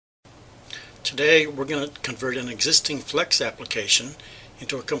Today we're going to convert an existing Flex application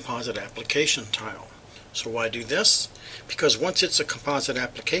into a composite application tile. So why do this? Because once it's a composite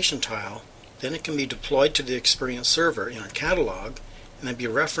application tile, then it can be deployed to the Experience server in a catalog and then be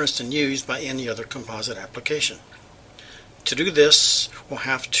referenced and used by any other composite application. To do this, we'll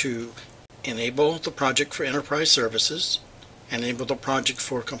have to enable the project for enterprise services, enable the project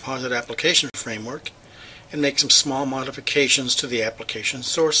for composite application framework, and make some small modifications to the application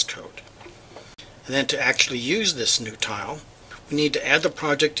source code. And then to actually use this new tile, we need to add the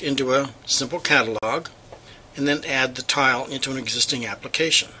project into a simple catalog and then add the tile into an existing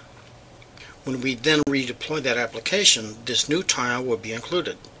application. When we then redeploy that application, this new tile will be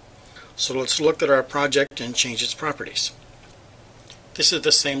included. So let's look at our project and change its properties. This is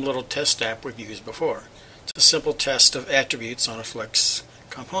the same little test app we've used before. It's a simple test of attributes on a Flex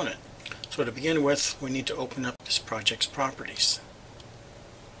component. So to begin with, we need to open up this project's properties.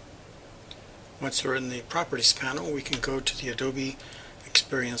 Once we're in the Properties panel, we can go to the Adobe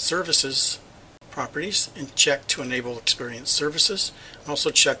Experience Services properties and check to enable Experience Services, and also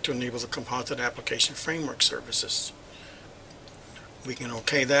check to enable the Composite Application Framework services. We can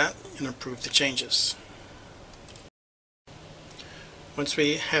OK that and approve the changes. Once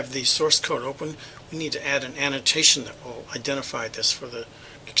we have the source code open, we need to add an annotation that will identify this for the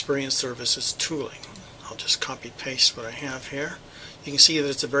Experience Services tooling. I'll just copy paste what I have here. You can see that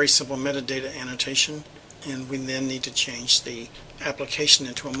it's a very simple metadata annotation, and we then need to change the application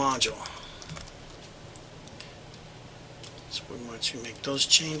into a module. So we want to make those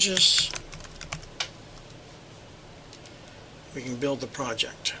changes. We can build the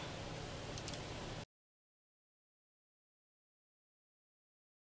project.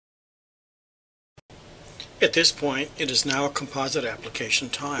 At this point, it is now a composite application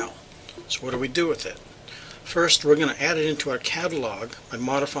tile. So what do we do with it? First, we're going to add it into our catalog by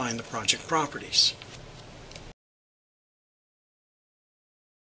modifying the project properties.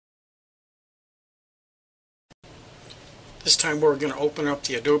 This time we're going to open up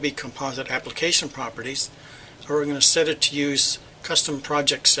the Adobe Composite Application properties, and we're going to set it to use custom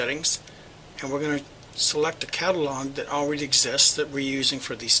project settings, and we're going to select a catalog that already exists that we're using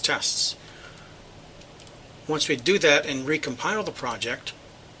for these tests. Once we do that and recompile the project,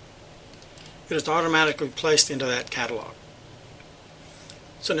 it is automatically placed into that catalog.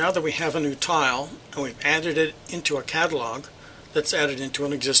 So now that we have a new tile and we've added it into a catalog, let's add it into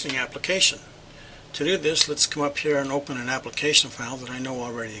an existing application. To do this, let's come up here and open an application file that I know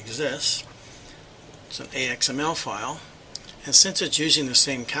already exists. It's an AXML file, and since it's using the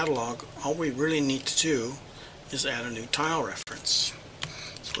same catalog, all we really need to do is add a new tile reference.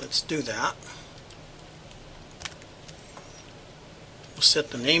 So let's do that. We'll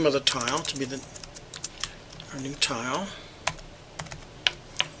set the name of the tile to be our new tile,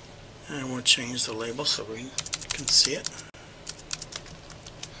 and we'll change the label so we can see it.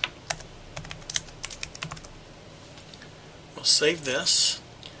 We'll save this,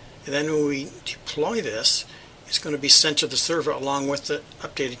 and then when we deploy this, it's going to be sent to the server along with the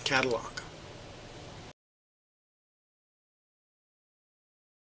updated catalog.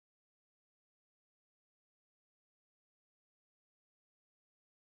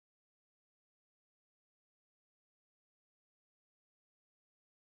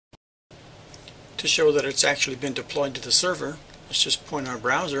 To show that it's actually been deployed to the server, let's just point our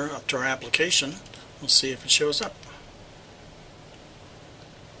browser up to our application. We'll see if it shows up.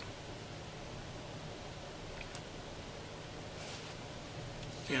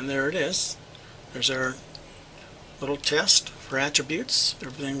 And there it is. There's our little test for attributes.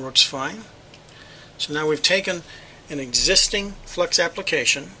 Everything works fine. So now we've taken an existing Flex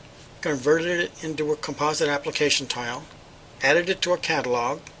application, converted it into a composite application tile, added it to a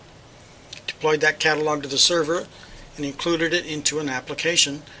catalog, deployed that catalog to the server, and included it into an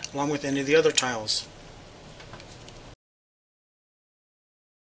application along with any of the other tiles